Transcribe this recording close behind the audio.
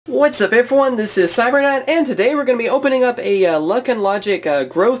What's up everyone, this is Cybernat, and today we're going to be opening up a Luck and Logic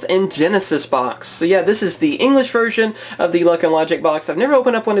Growth and Genesis box. So yeah, this is the English version of the Luck and Logic box. I've never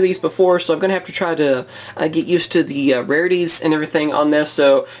opened up one of these before, so I'm going to have to try to get used to the rarities and everything on this,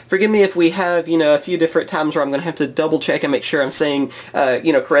 so forgive me if we have, a few different times where I'm going to have to double check and make sure I'm saying,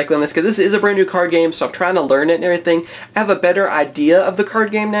 correctly on this, because this is a brand new card game, so I'm trying to learn it and everything. I have a better idea of the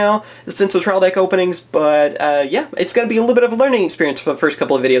card game now since the trial deck openings, but yeah, it's going to be a little bit of a learning experience for the first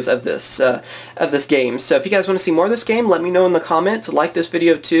couple of videos of this game. So if you guys want to see more of this game, let me know in the comments. Like this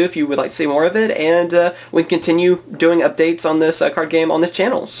video too if you would like to see more of it, and we can continue doing updates on this card game on this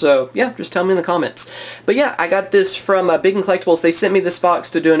channel. So yeah, just tell me in the comments. But yeah, I got this from Big and Collectibles. They sent me this box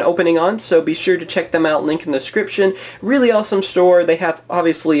to do an opening on, so be sure to check them out. Link in the description. Really awesome store. They have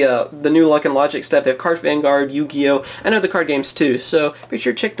obviously the new Luck and Logic stuff. They have Card Vanguard, Yu-Gi-Oh, and other card games too. So be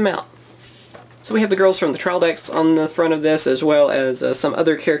sure to check them out. So we have the girls from the trial decks on the front of this, as well as some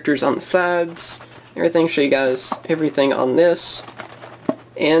other characters on the sides. Everything, show you guys everything on this.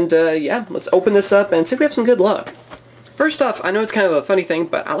 And yeah, let's open this up and see if we have some good luck. First off, I know it's kind of a funny thing,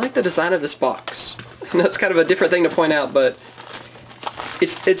 but I like the design of this box. I know it's kind of a different thing to point out, but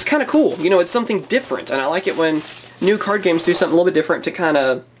it's kind of cool. It's something different, and I like it when new card games do something a little bit different to kind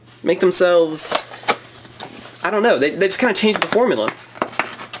of make themselves, I don't know, they just kind of change the formula.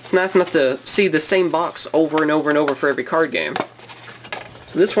 It's nice not to see the same box over and over and over for every card game.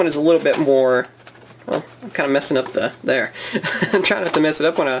 So this one is a little bit more, well, I'm kind of messing up there. I'm trying not to mess it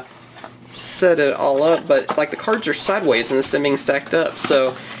up when I set it all up, but like the cards are sideways and instead of being stacked up.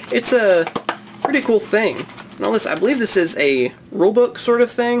 So it's a pretty cool thing. And all this, I believe this is a rulebook sort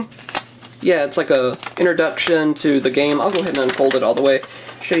of thing. Yeah, it's like a introduction to the game. I'll go ahead and unfold it all the way,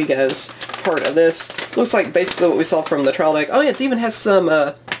 show you guys part of this. Looks like basically what we saw from the trial deck. Oh yeah, it even has some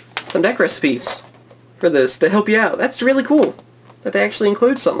deck recipes for this to help you out. That's really cool that they actually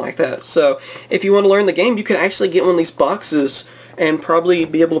include something like that. So if you want to learn the game, you can actually get one of these boxes and probably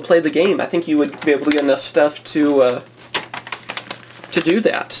be able to play the game. I think you would be able to get enough stuff to do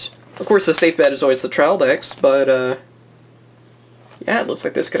that. Of course, the safe bet is always the trial decks, but yeah, it looks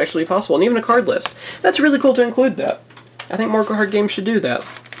like this could actually be possible, and even a card list. That's really cool to include that. I think more card games should do that.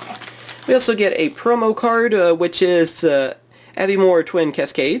 We also get a promo card, which is Abby Moore Twin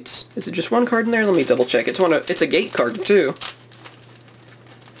Cascades. Is it just one card in there? Let me double check. It's a gate card too.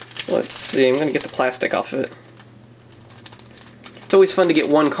 Let's see. I'm going to get the plastic off of it. It's always fun to get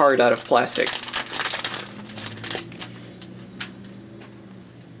one card out of plastic.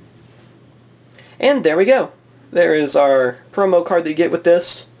 And there we go. There is our promo card that you get with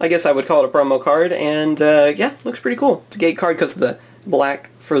this. I guess I would call it a promo card, and yeah, looks pretty cool. It's a gate card because of the black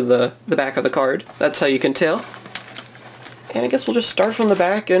for the back of the card. That's how you can tell. And I guess we'll just start from the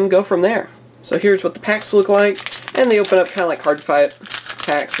back and go from there. So here's what the packs look like, and they open up kind of like card fight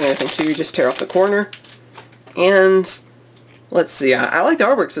packs and everything too. You just tear off the corner. And let's see, I like the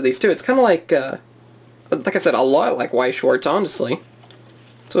artworks of these too. It's kind of like I said, a lot like Weiss Schwarz, honestly.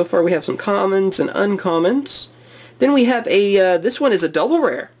 So far we have some commons and uncommons. Then we have a, this one is a double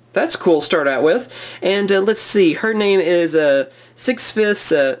rare. That's cool to start out with. And let's see, her name is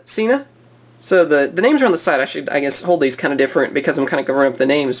 6/5 Cena. So the names are on the side. I should, I guess, hold these kind of different because I'm kind of covering up the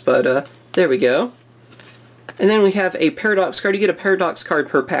names, but there we go. And then we have a Paradox card. You get a Paradox card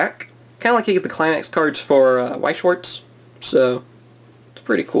per pack. Kind of like you get the Climax cards for Weiss Schwarz. So, it's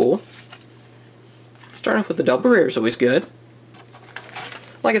pretty cool. Starting off with the double rare is always good.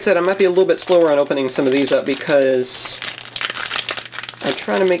 Like I said, I might be a little bit slower on opening some of these up because I'm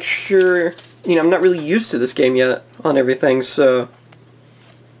trying to make sure, I'm not really used to this game yet on everything, so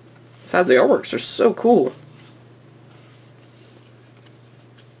besides the artworks are so cool.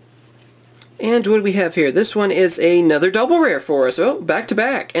 And what do we have here? This one is another double rare for us. Oh, back to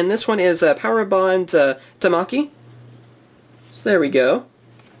back. And this one is Power Bond Tamaki. So there we go.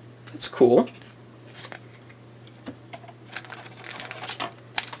 That's cool.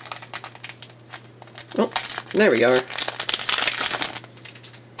 Oh, there we go.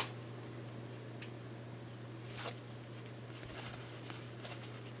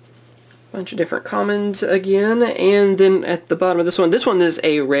 Bunch of different commons again, and then at the bottom of this one is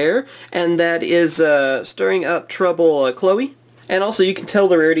a rare, and that is Stirring Up Trouble Chloe. And also you can tell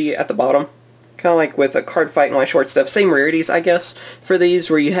the rarity at the bottom, kind of like with a card fight and Weiss Schwarz stuff. Same rarities, I guess, for these,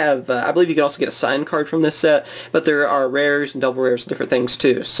 where you have, I believe you can also get a signed card from this set, but there are rares and double rares and different things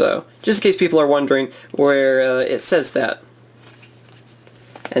too. So just in case people are wondering where it says that.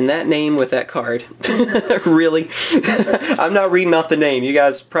 And that name with that card. Really? I'm not reading off the name. You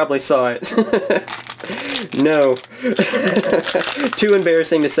guys probably saw it. No. Too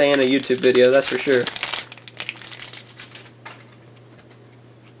embarrassing to say in a YouTube video, that's for sure.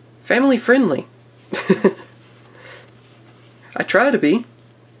 family friendly. I try to be.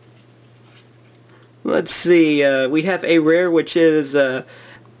 Let's see, we have a rare which is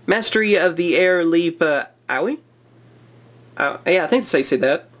Mastery of the Air Leap Aoi? Yeah, I think that's how you say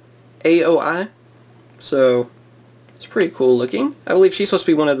that. AOI. So, it's pretty cool looking. I believe she's supposed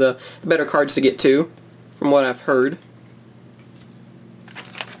to be one of the better cards to get to, from what I've heard.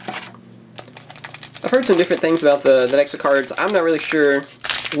 I've heard some different things about the decks of cards. I'm not really sure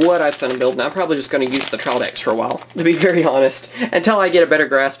what I plan on building. I'm probably just going to use the trial decks for a while, to be very honest, until I get a better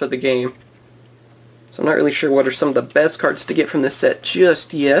grasp of the game. So I'm not really sure what are some of the best cards to get from this set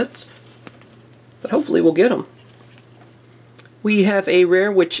just yet, but hopefully we'll get them. We have a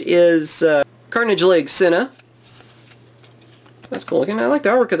rare which is Carnage Leg Senna. That's cool looking. I like the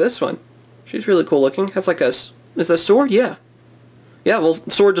artwork of this one. She's really cool looking. Has like a, is that a sword? Yeah. Yeah, well,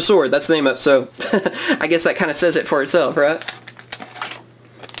 sword to sword, that's the name of it, so I guess that kind of says it for itself, right?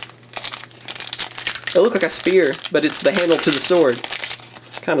 It looked like a spear, but it's the handle to the sword.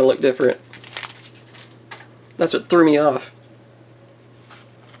 Kind of looked different. That's what threw me off.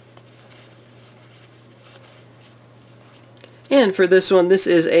 And for this one, this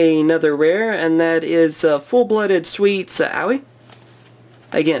is another rare, and that is Full-Blooded Sweets Aoi.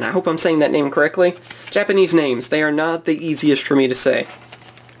 Again, I hope I'm saying that name correctly. Japanese names, they are not the easiest for me to say.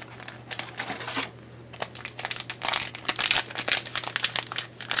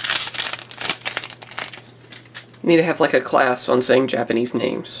 Need to have like a class on saying Japanese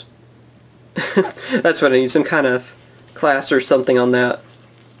names. That's what I need, some kind of class or something on that.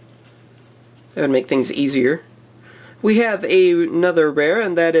 That would make things easier. We have another rare,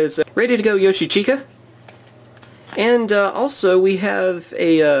 and that is Ready to Go Yoshichika. And also we have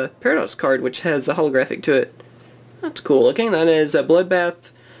a Paradox card which has a holographic to it. That's cool looking. That is a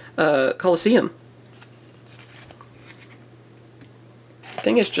Bloodbath Coliseum. I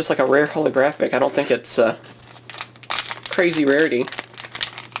think it's just like a rare holographic. I don't think it's crazy rarity.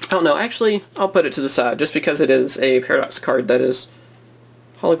 I don't know. Actually, I'll put it to the side just because it is a Paradox card that is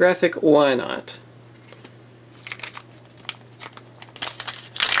holographic. Why not?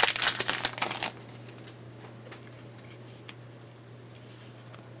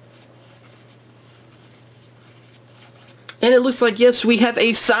 And it looks like, yes, we have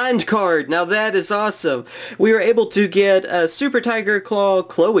a signed card. Now that is awesome. We were able to get a Super Tiger Claw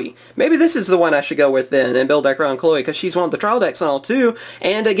Chloe. Maybe this is the one I should go with then and build deck around Chloe, because she's one of the trial decks and all too.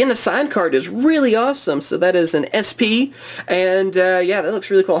 And again, the signed card is really awesome. So that is an SP. And yeah, that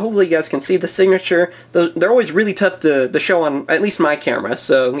looks really cool. Hopefully you guys can see the signature. They're always really tough to show on at least my camera.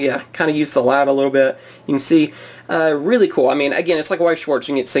 So yeah, kind of use the light a little bit. You can see, really cool. I mean, again, it's like White Schwartz.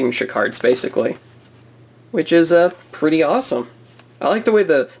 You can get signature cards, basically. Which is pretty awesome. I like the way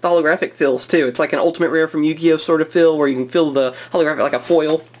the holographic feels too. It's like an ultimate rare from Yu-Gi-Oh sort of feel, where you can feel the holographic like a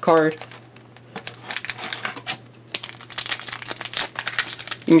foil card.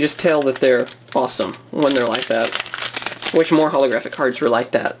 You can just tell that they're awesome when they're like that. I wish more holographic cards were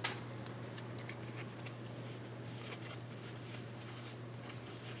like that.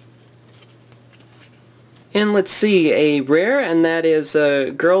 And let's see, a rare, and that is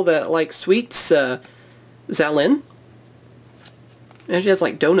a Girl That Likes Sweets, Zalin. And she has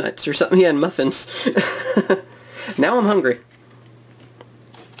like donuts or something, yeah, and muffins. Now I'm hungry.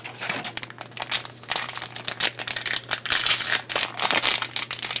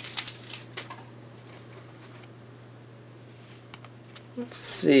 Let's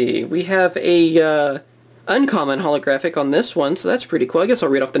see, we have a uncommon holographic on this one, so that's pretty cool. I guess I'll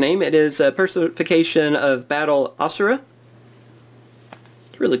read off the name. It is Personification of Battle Asura.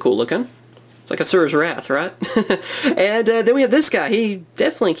 It's really cool looking. It's like Asura's Wrath, right? And then we have this guy. He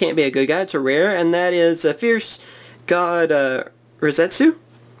definitely can't be a good guy. It's a rare, and that is Fierce God Rosetsu.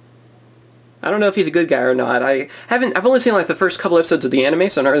 I don't know if he's a good guy or not. I've only seen like the first couple episodes of the anime,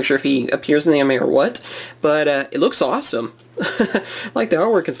 so I'm not really sure if he appears in the anime or what. But it looks awesome. I like the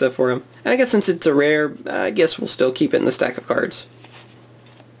artwork and stuff for him. And I guess since it's a rare, I guess we'll still keep it in the stack of cards.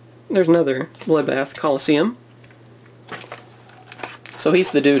 There's another Bloodbath Coliseum. So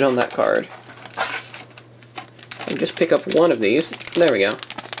he's the dude on that card. And just pick up one of these. There we go.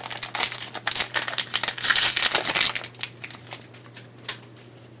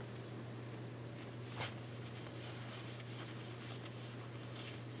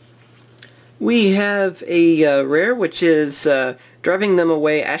 We have a rare, which is Driving Them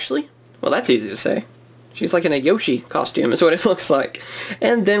Away Ashley. Well, that's easy to say. She's like in a Yoshi costume is what it looks like.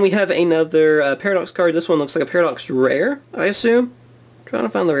 And then we have another Paradox card. This one looks like a Paradox rare, I assume. I'm trying to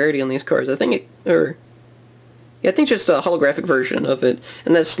find the rarity on these cards. I think yeah, I think just a holographic version of it.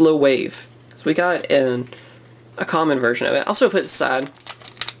 And that's Slow Wave. So we got a common version of it. I'll also put it aside,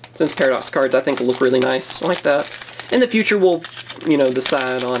 since since Paradox cards I think look really nice like that. In the future we'll, you know,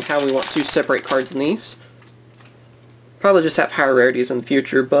 decide on how we want to separate cards in these. Probably just have higher rarities in the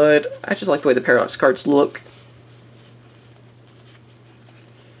future, but I just like the way the Paradox cards look.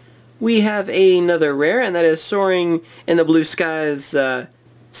 We have another rare, and that is Soaring in the Blue Skies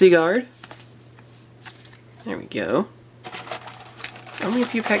Seaguard. There we go. Only a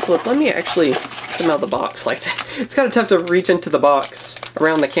few packs left. Let me actually come out of the box like that. It's kind of tough to reach into the box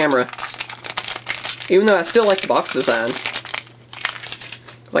around the camera. Even though I still like the box design.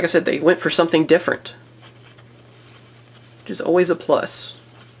 Like I said, they went for something different. Which is always a plus.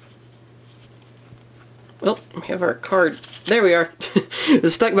 Well, we have our card. There we are.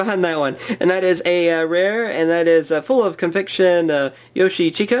 It's stuck behind that one. And that is a rare, and that is full of conviction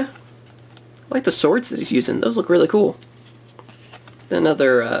Yugioh Channel. I like the swords that he's using. Those look really cool.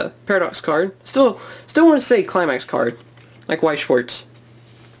 Another Paradox card. Still want to say Climax card. Like White Schwartz.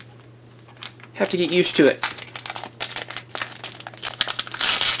 Have to get used to it.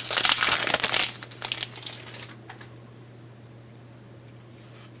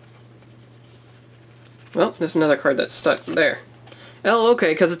 Well, there's another card that's stuck there. Oh,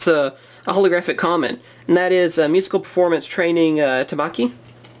 okay, because it's a holographic comment. And that is Musical Performance Training Tabaki.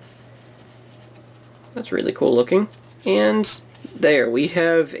 That's really cool looking. And there, we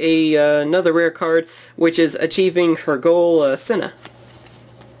have another rare card, which is Achieving Her Goal, Senna.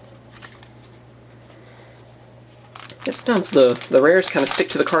 Sometimes the rares kind of stick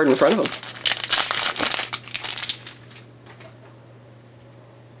to the card in front of them.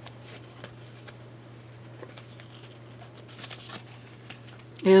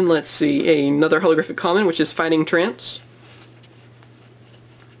 And let's see, another holographic common, which is Fighting Trance.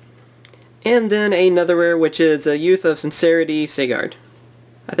 And then another rare, which is Youth of Sincerity Seaguard.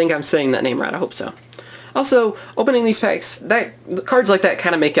 I think I'm saying that name right, I hope so. Also, opening these packs, cards like that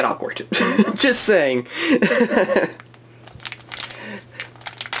kind of make it awkward. Just saying.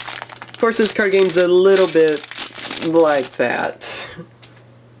 Of course, this card game's a little bit like that.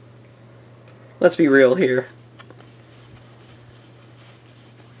 Let's be real here.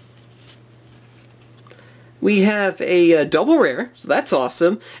 We have a double rare, so that's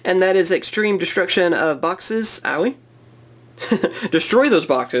awesome, and that is Extreme Destruction of Boxes. Owie. Destroy those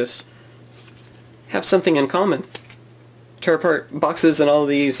boxes. Have something in common. Tear apart boxes and all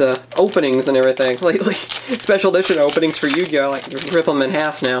these openings and everything. Lately, special edition openings for Yu-Gi-Oh! I like to rip them in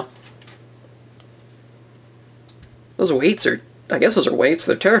half now. Those weights are, I guess those are weights,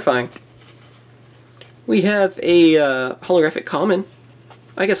 they're terrifying. We have a holographic common.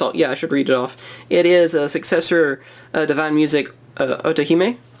 I guess I should read it off. It is a successor Divine Music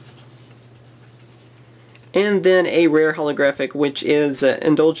Otahime. And then a rare holographic, which is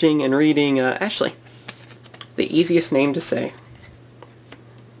Indulging in Reading Ashley. The easiest name to say.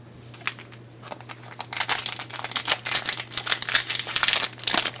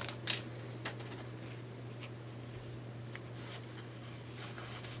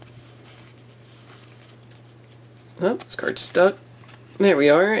 Oh, this card's stuck. There we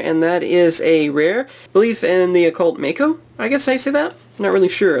are, and that is a rare. Belief in the Occult Mako? I guess I say that? I'm not really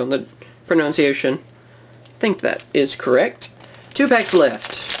sure on the pronunciation. I think that is correct. 2 packs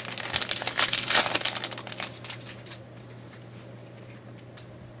left.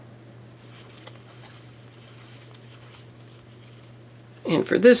 And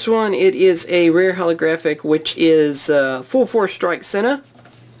for this one, it is a rare holographic, which is Full Force Strike Senna.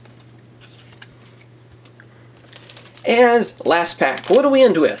 And last pack. What do we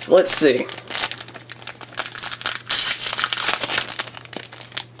end with? Let's see.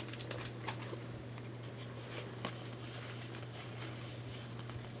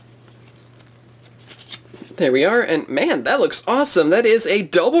 There we are, and man, that looks awesome. That is a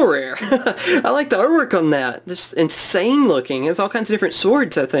double rare. I like the artwork on that. Just insane looking. It's all kinds of different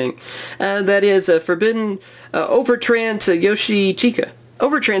swords, I think. That is Forbidden Overtrance Yoshi Chika.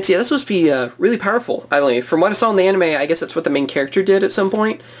 Overtrance, yeah, that's supposed to be really powerful, I believe. From what I saw in the anime, I guess that's what the main character did at some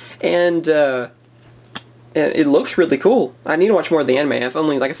point. And it looks really cool. I need to watch more of the anime. I've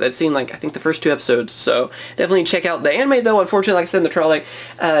only, like I said, seen, I think the first 2 episodes. So definitely check out the anime, though. Unfortunately, like I said in the trial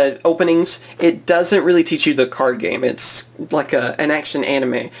openings, it doesn't really teach you the card game. It's like an action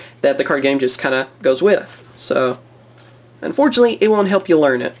anime that the card game just kind of goes with. So unfortunately, it won't help you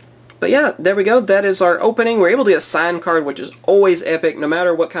learn it. But yeah, there we go. That is our opening. We're able to get a signed card, which is always epic. No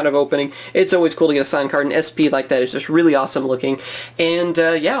matter what kind of opening, it's always cool to get a signed card. An SP like that is just really awesome looking. And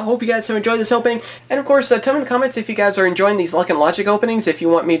yeah, I hope you guys have enjoyed this opening. And of course, tell me in the comments if you guys are enjoying these Luck and Logic openings, if you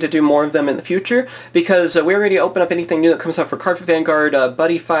want me to do more of them in the future, because we're ready to open up anything new that comes out for Card for Vanguard,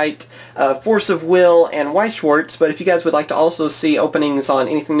 Buddy Fight, Force of Will, and White Schwartz. But if you guys would like to also see openings on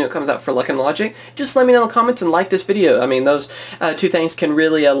anything new that comes out for Luck and Logic, just let me know in the comments and like this video. I mean, those two things can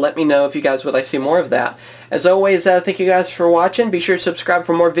really let me know if you guys would like to see more of that. As always, thank you guys for watching. Be sure to subscribe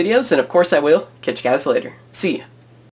for more videos, and of course I will catch you guys later. See ya.